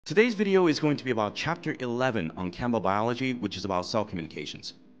Today's video is going to be about Chapter 11 on Campbell biology, which is about cell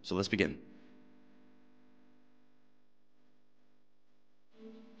communications. So let's begin.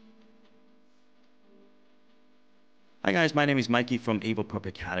 Hi guys, my name is Mikey from Able Prep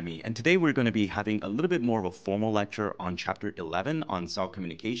Academy, and today we're going to be having a little bit more of a formal lecture on Chapter 11 on cell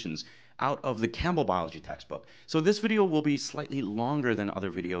communications out of the Campbell biology textbook. So this video will be slightly longer than other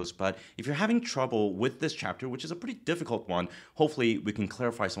videos, but if you're having trouble with this chapter, which is a pretty difficult one, hopefully we can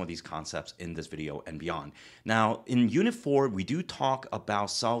clarify some of these concepts in this video and beyond. Now, in Unit 4, we do talk about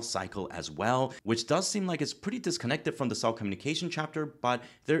cell cycle as well, which does seem like it's pretty disconnected from the cell communication chapter, but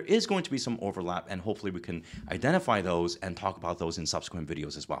there is going to be some overlap, and hopefully we can identify those and talk about those in subsequent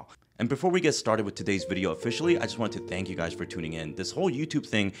videos as well. And before we get started with today's video officially, I just want to thank you guys for tuning in. This whole YouTube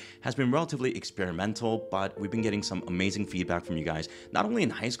thing has been relatively experimental, but we've been getting some amazing feedback from you guys, not only in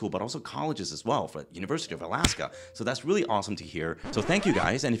high school, but also colleges as well, for University of Alaska. So that's really awesome to hear. So thank you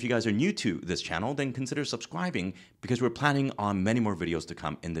guys. And if you guys are new to this channel, then consider subscribing because we're planning on many more videos to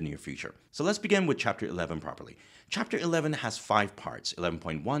come in the near future. So let's begin with Chapter 11 properly. Chapter 11 has 5 parts,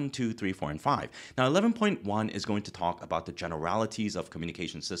 11.1, 2, 3, 4, and 5. Now 11.1 is going to talk about the generalities of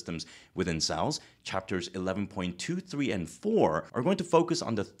communication systems within cells. Chapters 11.2, 3, and 4 are going to focus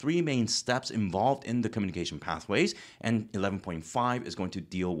on the 3 main steps involved in the communication pathways, and 11.5 is going to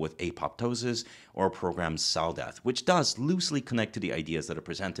deal with apoptosis or programmed cell death, which does loosely connect to the ideas that are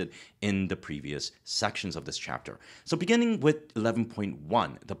presented in the previous sections of this chapter. So beginning with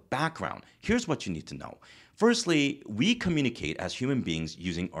 11.1, the background, here's what you need to know. Firstly, we communicate as human beings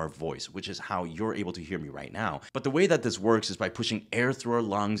using our voice, which is how you're able to hear me right now. But the way that this works is by pushing air through our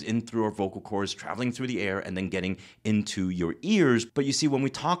lungs, in through our vocal cords, traveling through the air, and then getting into your ears. But you see, when we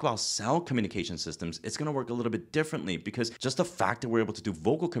talk about cell communication systems, it's going to work a little bit differently, because just the fact that we're able to do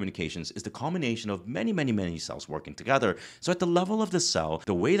vocal communications is the combination of many cells working together. So at the level of the cell,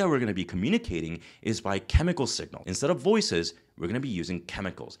 the way that we're going to be communicating is by chemical signal. Instead of voices, we're going to be using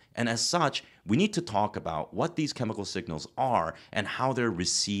chemicals. And as such, we need to talk about what these chemical signals are and how they're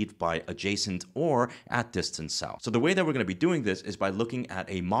received by adjacent or at distance cells. So the way that we're going to be doing this is by looking at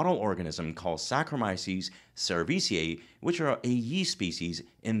a model organism called Saccharomyces cerevisiae, which are a yeast species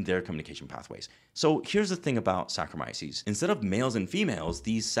in their communication pathways. So here's the thing about Saccharomyces. Instead of males and females,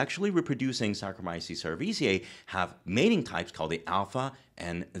 these sexually reproducing Saccharomyces cerevisiae have mating types called the alpha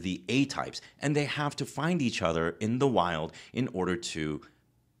and the A types, and they have to find each other in the wild in order to...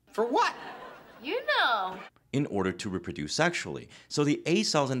 For what? In order to reproduce sexually. So the A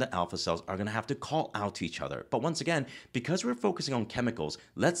cells and the alpha cells are going to have to call out to each other. But once again, because we're focusing on chemicals,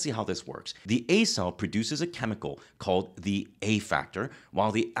 let's see how this works. The A cell produces a chemical called the A factor,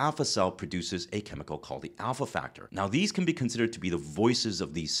 while the alpha cell produces a chemical called the alpha factor. Now, these can be considered to be the voices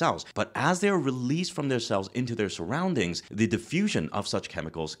of these cells, but as they are released from their cells into their surroundings, the diffusion of such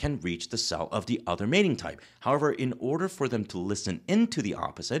chemicals can reach the cell of the other mating type. However, in order for them to listen into the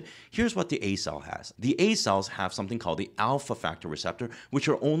opposite, here's what the A cell has. The A cells have something called the alpha factor receptor, which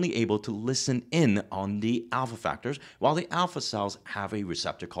are only able to listen in on the alpha factors, while the alpha cells have a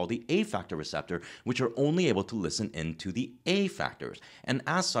receptor called the A factor receptor, which are only able to listen into the A factors. And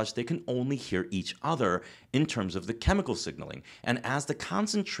as such, they can only hear each other in terms of the chemical signaling. And as the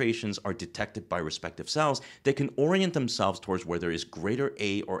concentrations are detected by respective cells, they can orient themselves towards where there is greater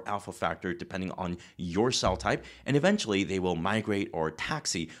A or alpha factor depending on your cell type, and eventually they will migrate or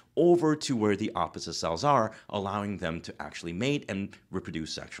taxi over to where the opposite cells are, allowing them to actually mate and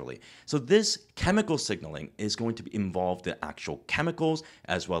reproduce sexually. So this chemical signaling is going to involve the actual chemicals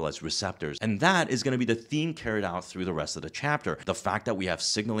as well as receptors. And that is going to be the theme carried out through the rest of the chapter. The fact that we have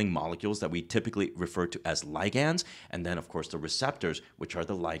signaling molecules that we typically refer to as ligands, and then of course the receptors, which are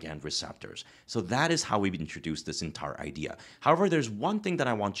the ligand receptors. So that is how we've introduced this entire idea. However, there's one thing that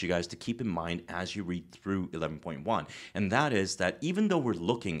I want you guys to keep in mind as you read through 11.1, and that is that even though we're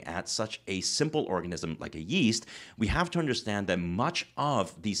looking at such a simple organism like a yeast, we have to understand that much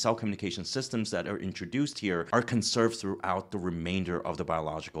of the cell communication systems that are introduced here are conserved throughout the remainder of the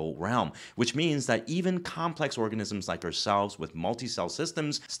biological realm, which means that even complex organisms like ourselves with multi-cell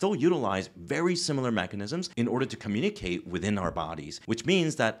systems still utilize very similar mechanisms in order to communicate within our bodies, which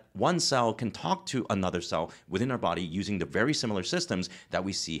means that one cell can talk to another cell within our body using the very similar systems that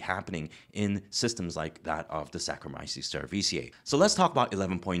we see happening in systems like that of the Saccharomyces cerevisiae. So let's talk about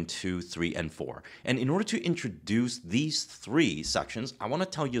 11.2, 3, and 4. And in order to introduce these 3 sections, I want to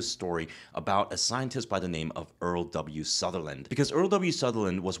tell you a story about a scientist by the name of Earl W. Sutherland. Because Earl W.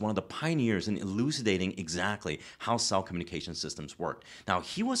 Sutherland was one of the pioneers in elucidating exactly how cell communication systems worked. Now,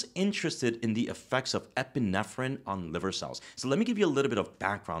 he was interested in the effects of epinephrine on liver cells. So let me give you a little bit of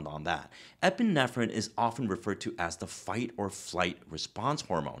background on that. Epinephrine is often referred to as the fight or flight response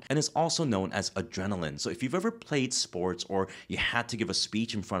hormone, and is also known as adrenaline. So if you've ever played sports or you had to give a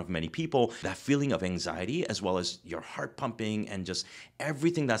speech in front of many people, that feeling of anxiety as well as your heart pumping and just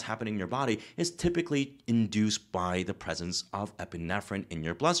everything that's happening in your body is typically induced by the presence of epinephrine in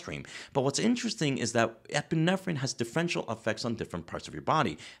your bloodstream. But what's interesting is that epinephrine has differential effects on different parts of your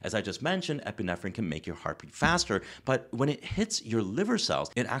body. As I just mentioned, epinephrine can make your heart beat faster, but when it hits your liver cells,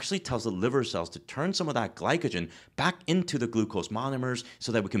 it actually tells the liver cells to turn some of that glycogen back into the glucose monomers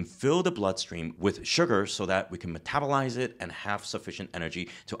so that we can fill the bloodstream with sugar so that we can metabolize it and have sufficient energy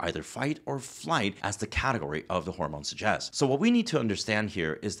to either fight or flight, as the category of the hormone suggests. So what we need to understand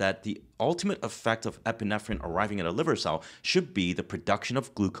here is that the ultimate effect of epinephrine arriving at a liver cell should be the production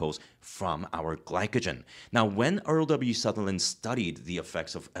of glucose from our glycogen. Now, when Earl W. Sutherland studied the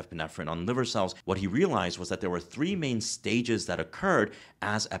effects of epinephrine on liver cells, what he realized was that there were three main stages that occurred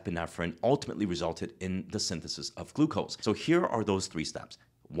as epinephrine ultimately resulted in the synthesis of glucose. So here are those three steps.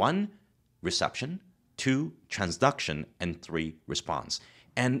 1, reception; 2, transduction; and 3, response.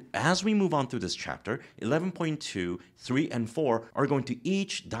 And as we move on through this chapter, 11.2, 3, and 4 are going to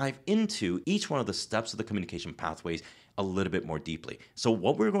each dive into each one of the steps of the communication pathways a little bit more deeply. So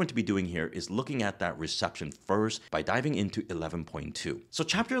what we're going to be doing here is looking at that reception first by diving into 11.2. So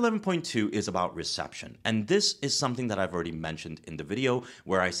chapter 11.2 is about reception. And this is something that I've already mentioned in the video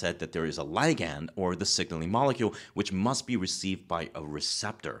where I said that there is a ligand, or the signaling molecule, which must be received by a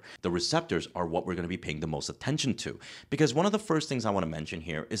receptor. The receptors are what we're going to be paying the most attention to, because one of the first things I want to mention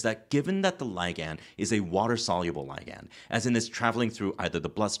here is that given that the ligand is a water-soluble ligand, as in it's traveling through either the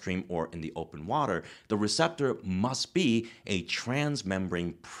bloodstream or in the open water, the receptor must be a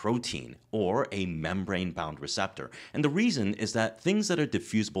transmembrane protein or a membrane-bound receptor. And the reason is that things that are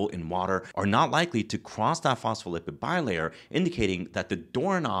diffusible in water are not likely to cross that phospholipid bilayer, indicating that the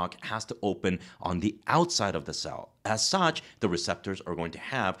doorknob has to open on the outside of the cell. As such, the receptors are going to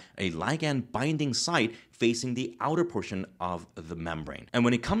have a ligand binding site facing the outer portion of the membrane. And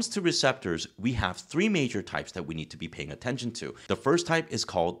when it comes to receptors, we have three major types that we need to be paying attention to. The first type is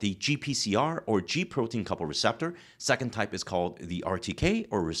called the GPCR, or G protein coupled receptor. Second type is called the RTK,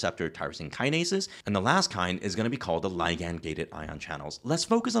 or receptor tyrosine kinases. And the last kind is going to be called the ligand gated ion channels. Let's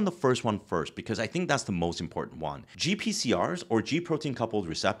focus on the first one first, because I think that's the most important one. GPCRs, or G protein coupled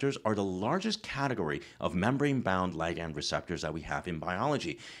receptors, are the largest category of membrane bound ligand receptors that we have in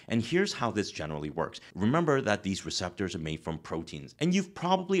biology. And here's how this generally works. Remember that these receptors are made from proteins, and you've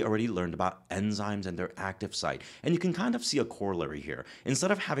probably already learned about enzymes and their active site. And you can kind of see a corollary here.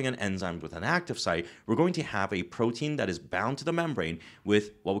 Instead of having an enzyme with an active site, we're going to have a protein that is bound to the membrane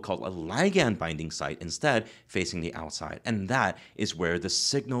with what we call a ligand binding site instead, facing the outside. And that is where the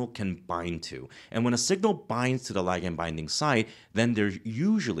signal can bind to. And when a signal binds to the ligand binding site, then there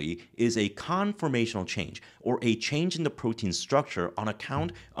usually is a conformational change, or a change in the protein structure on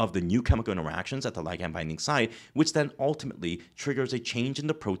account of the new chemical interactions at the ligand binding site, which then ultimately triggers a change in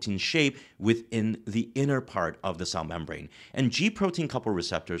the protein shape within the inner part of the cell membrane. And G protein coupled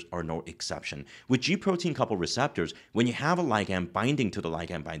receptors are no exception. With G protein coupled receptors, when you have a ligand binding to the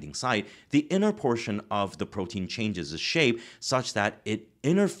ligand binding site, the inner portion of the protein changes its shape such that it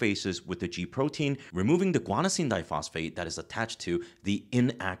interfaces with the G protein, removing the guanosine diphosphate that is attached to the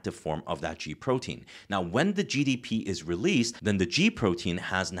inactive form of that G protein. Now, when the GDP is released, then the G protein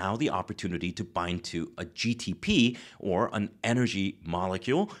has now the opportunity to bind to a GTP, or an energy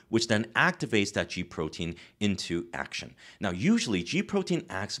molecule, which then activates that G protein into action. Now, usually G protein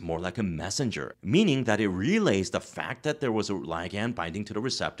acts more like a messenger, meaning that it relays the fact that there was a ligand binding to the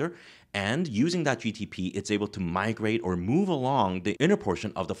receptor, and using that GTP, it's able to migrate or move along the inner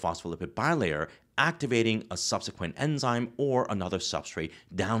portion of the phospholipid bilayer, activating a subsequent enzyme or another substrate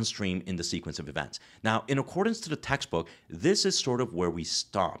downstream in the sequence of events. Now, in accordance to the textbook, this is sort of where we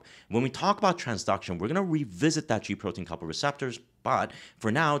stop. When we talk about transduction, we're going to revisit that G protein coupled receptors, but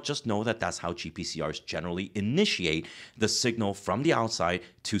for now, just know that that's how GPCRs generally initiate the signal from the outside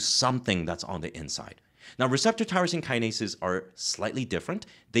to something that's on the inside. Now, receptor tyrosine kinases are slightly different.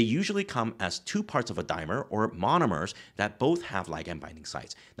 They usually come as two parts of a dimer, or monomers, that both have ligand binding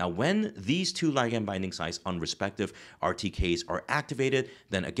sites. Now, when these two ligand binding sites on respective RTKs are activated,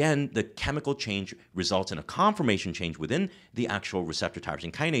 then again, the chemical change results in a conformation change within the actual receptor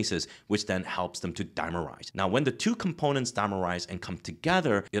tyrosine kinases, which then helps them to dimerize. Now, when the two components dimerize and come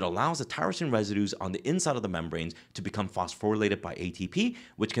together, it allows the tyrosine residues on the inside of the membranes to become phosphorylated by ATP,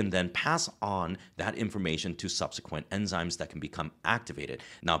 which can then pass on that information information to subsequent enzymes that can become activated.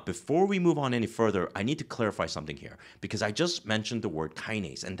 Now, before we move on any further, I need to clarify something here because I just mentioned the word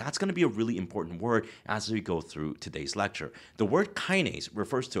kinase, and that's going to be a really important word as we go through today's lecture. The word kinase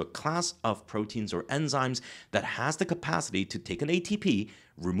refers to a class of proteins or enzymes that has the capacity to take an ATP,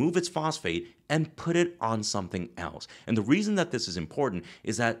 remove its phosphate, and put it on something else. And the reason that this is important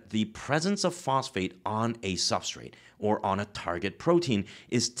is that the presence of phosphate on a substrate or on a target protein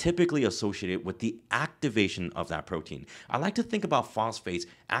is typically associated with the activation of that protein. I like to think about phosphates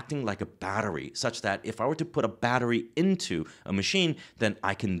acting like a battery, such that if I were to put a battery into a machine, then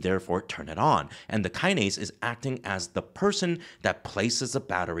I can therefore turn it on. And the kinase is acting as the person that places the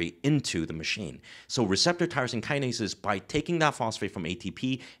battery into the machine. So receptor tyrosine kinases, by taking that phosphate from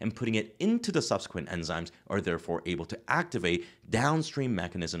ATP and putting it into the subsequent enzymes, are therefore able to activate downstream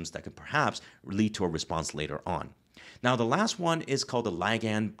mechanisms that could perhaps lead to a response later on. Now, the last one is called the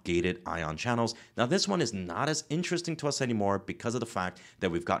ligand-gated ion channels. Now, this one is not as interesting to us anymore because of the fact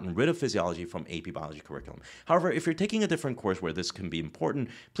that we've gotten rid of physiology from AP Biology curriculum. However, if you're taking a different course where this can be important,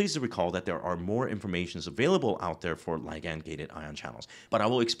 please recall that there are more information available out there for ligand-gated ion channels. But I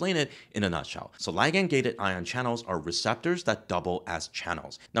will explain it in a nutshell. So ligand-gated ion channels are receptors that double as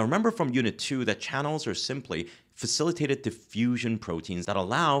channels. Now, remember from Unit 2 that channels are simply facilitated diffusion proteins that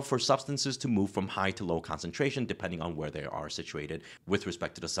allow for substances to move from high to low concentration depending on where they are situated with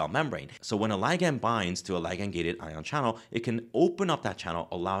respect to the cell membrane. So when a ligand binds to a ligand-gated ion channel, it can open up that channel,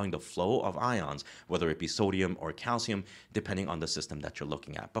 allowing the flow of ions, whether it be sodium or calcium, depending on the system that you're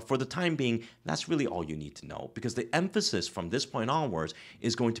looking at. But for the time being, that's really all you need to know, because the emphasis from this point onwards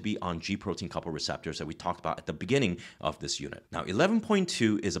is going to be on G protein coupled receptors that we talked about at the beginning of this unit. Now,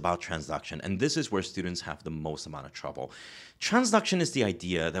 11.2 is about transduction, and this is where students have the most amount of trouble. Transduction is the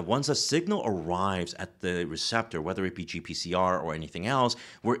idea that once a signal arrives at the receptor, whether it be GPCR or anything else,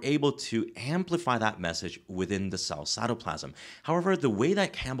 we're able to amplify that message within the cell cytoplasm. However, the way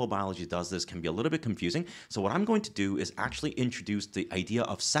that Campbell biology does this can be a little bit confusing. So what I'm going to do is actually introduce the idea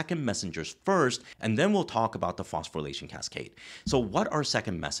of second messengers first, and then we'll talk about the phosphorylation cascade. So what are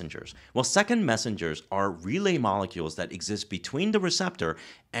second messengers? Well, second messengers are relay molecules that exist between the receptor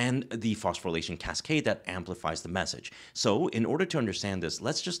and the phosphorylation cascade that amplifies the message. So in order to understand this,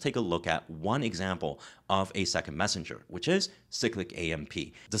 let's just take a look at one example of a second messenger, which is cyclic AMP.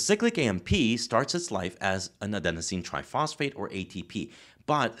 The cyclic AMP starts its life as an adenosine triphosphate, or ATP.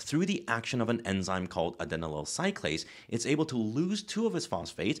 But through the action of an enzyme called adenylyl cyclase, it's able to lose two of its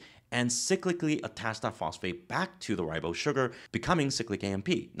phosphates and cyclically attach that phosphate back to the ribose sugar, becoming cyclic AMP.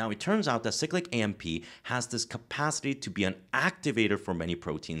 Now, it turns out that cyclic AMP has this capacity to be an activator for many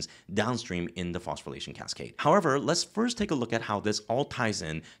proteins downstream in the phosphorylation cascade. However, let's first take a look at how this all ties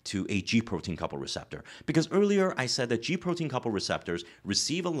in to a G protein coupled receptor. Because earlier I said that G protein coupled receptors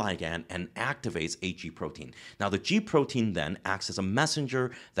receive a ligand and activates a G protein. Now, the G protein then acts as a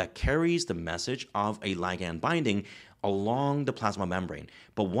messenger that carries the message of a ligand binding along the plasma membrane.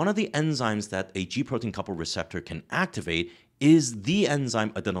 But one of the enzymes that a G protein coupled receptor can activate is the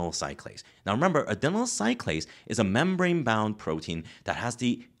enzyme adenylyl cyclase. Now remember, adenylyl cyclase is a membrane-bound protein that has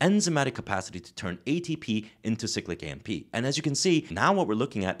the enzymatic capacity to turn ATP into cyclic AMP. And as you can see, now what we're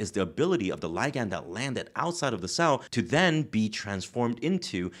looking at is the ability of the ligand that landed outside of the cell to then be transformed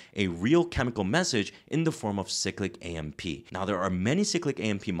into a real chemical message in the form of cyclic AMP. Now there are many cyclic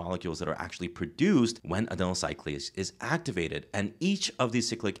AMP molecules that are actually produced when adenylyl cyclase is activated, and each of these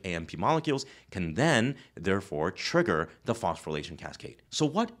cyclic AMP molecules can then therefore trigger the phosphorylation cascade. So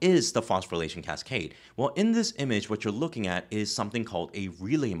what is the phosphorylation cascade? Well, in this image, what you're looking at is something called a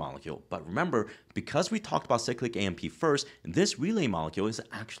relay molecule. But remember, because we talked about cyclic AMP first, this relay molecule is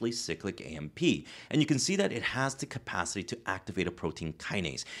actually cyclic AMP. And you can see that it has the capacity to activate a protein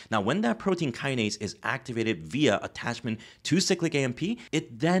kinase. Now, when that protein kinase is activated via attachment to cyclic AMP,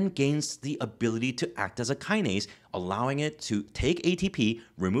 it then gains the ability to act as a kinase, allowing it to take ATP,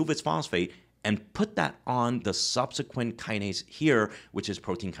 remove its phosphate, and put that on the subsequent kinase here, which is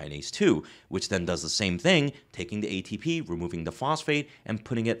protein kinase 2, which then does the same thing, taking the ATP, removing the phosphate, and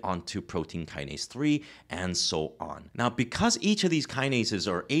putting it onto protein kinase 3, and so on. Now, because each of these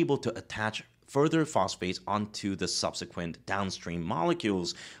kinases are able to attach further phosphates onto the subsequent downstream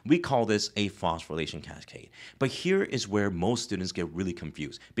molecules, we call this a phosphorylation cascade. But here is where most students get really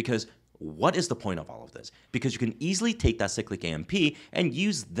confused, because what is the point of all of this? Because you can easily take that cyclic AMP and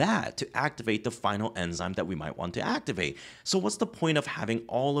use that to activate the final enzyme that we might want to activate. So what's the point of having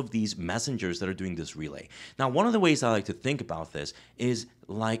all of these messengers that are doing this relay? Now, one of the ways I like to think about this is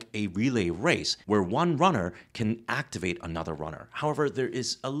like a relay race where one runner can activate another runner. However, there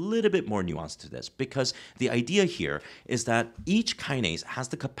is a little bit more nuance to this because the idea here is that each kinase has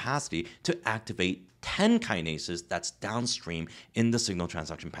the capacity to activate 10 kinases that's downstream in the signal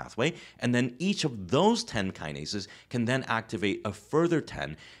transduction pathway, and then each of those 10 kinases can then activate a further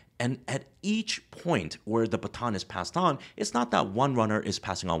 10. And at each point where the baton is passed on, it's not that one runner is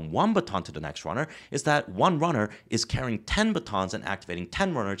passing on one baton to the next runner, it's that one runner is carrying 10 batons and activating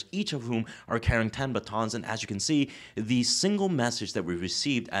 10 runners, each of whom are carrying 10 batons. And as you can see, the single message that we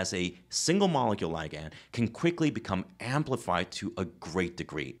received as a single molecule ligand can quickly become amplified to a great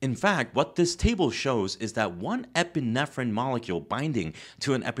degree. In fact, what this table shows is that one epinephrine molecule binding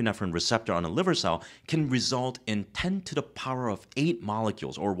to an epinephrine receptor on a liver cell can result in 10 to the power of 8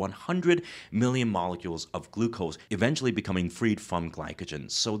 molecules, or 100 million molecules of glucose eventually becoming freed from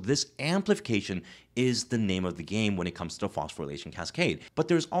glycogen. So this amplification is the name of the game when it comes to the phosphorylation cascade. But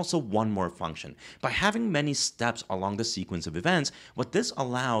there's also one more function. By having many steps along the sequence of events, what this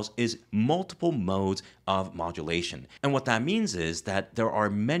allows is multiple modes of modulation. And what that means is that there are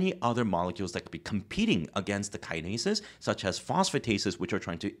many other molecules that could be competing against the kinases, such as phosphatases, which are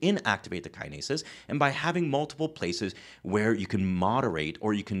trying to inactivate the kinases. And by having multiple places where you can moderate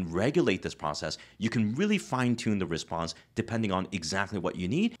or you can regulate this process, you can really fine-tune the response depending on exactly what you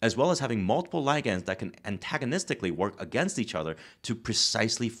need, as well as having multiple ligands that can antagonistically work against each other to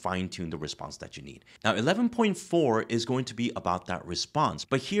precisely fine-tune the response that you need. Now, 11.4 is going to be about that response,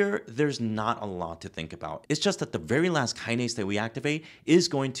 but here there's not a lot to think about. It's just that the very last kinase that we activate is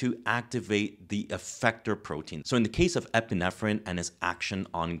going to activate the effector protein. So in the case of epinephrine and its action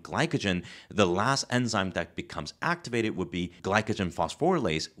on glycogen, the last enzyme that becomes activated would be glycogen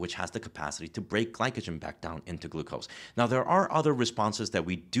phosphorylase, which has the capacity to break glycogen back down into glucose. Now, there are other responses that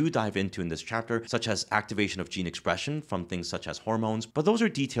we do dive into in this chapter, such as activation of gene expression from things such as hormones, but those are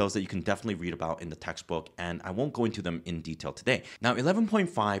details that you can definitely read about in the textbook, and I won't go into them in detail today. Now,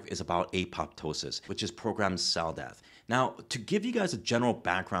 11.5 is about apoptosis, which is programmed cell death. Now, to give you guys a general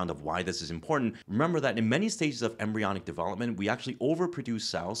background of why this is important, remember that in many stages of embryonic development, we actually overproduce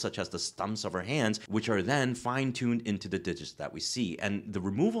cells such as the stumps of our hands, which are then fine-tuned into the digits that we see. And the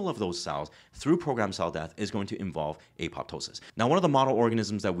removal of those cells through programmed cell death is going to involve apoptosis. Now, one of the model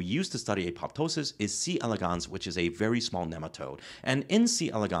organisms that we use to study apoptosis is C. elegans, which is a very small nematode. And in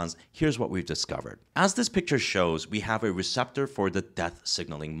C. elegans, here's what we've discovered. As this picture shows, we have a receptor for the death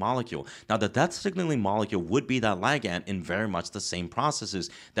signaling molecule. Now, the death signaling molecule would be that ligand in very much the same processes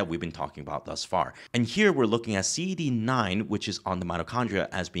that we've been talking about thus far. And here we're looking at CD9, which is on the mitochondria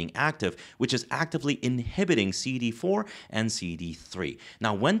as being active, which is actively inhibiting CD4 and CD3.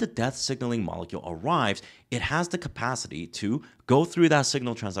 Now, when the death signaling molecule arrives, it has the capacity to go through that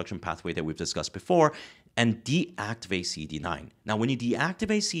signal transduction pathway that we've discussed before and deactivate CD9. Now, when you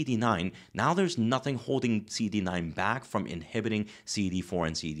deactivate CD9, now there's nothing holding CD9 back from inhibiting CD4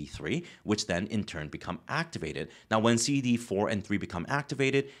 and CD3, which then in turn become activated. Now, when CD4 and 3 become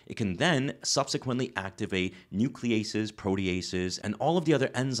activated, it can then subsequently activate nucleases, proteases, and all of the other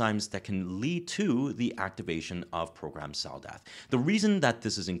enzymes that can lead to the activation of programmed cell death. The reason that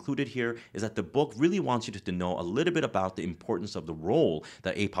this is included here is that the book really wants you to know a little bit about the importance of the role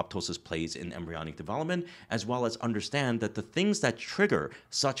that apoptosis plays in embryonic development, as well as understand that the things that trigger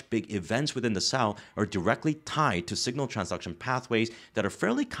such big events within the cell are directly tied to signal transduction pathways that are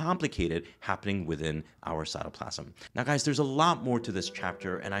fairly complicated happening within our cytoplasm. Now, guys, there's a lot more to this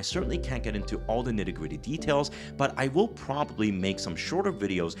chapter, and I certainly can't get into all the nitty-gritty details, but I will probably make some shorter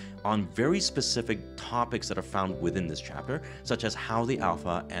videos on very specific topics that are found within this chapter, such as how the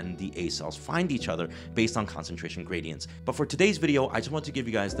alpha and the A cells find each other based on concentration gradients. But for today's video, I just want to give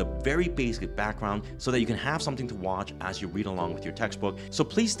you guys the very basic background so that you can have something to watch as you read along with your textbook. So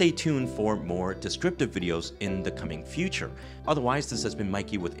please stay tuned for more descriptive videos in the coming future. Otherwise, this has been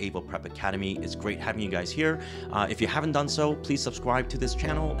Mikey with Able Prep Academy. It's great having you guys here. If you haven't done so, please subscribe to this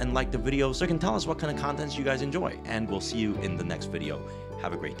channel and like the video so you can tell us what kind of contents you guys enjoy. And we'll see you in the next video.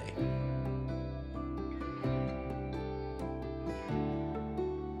 Have a great day.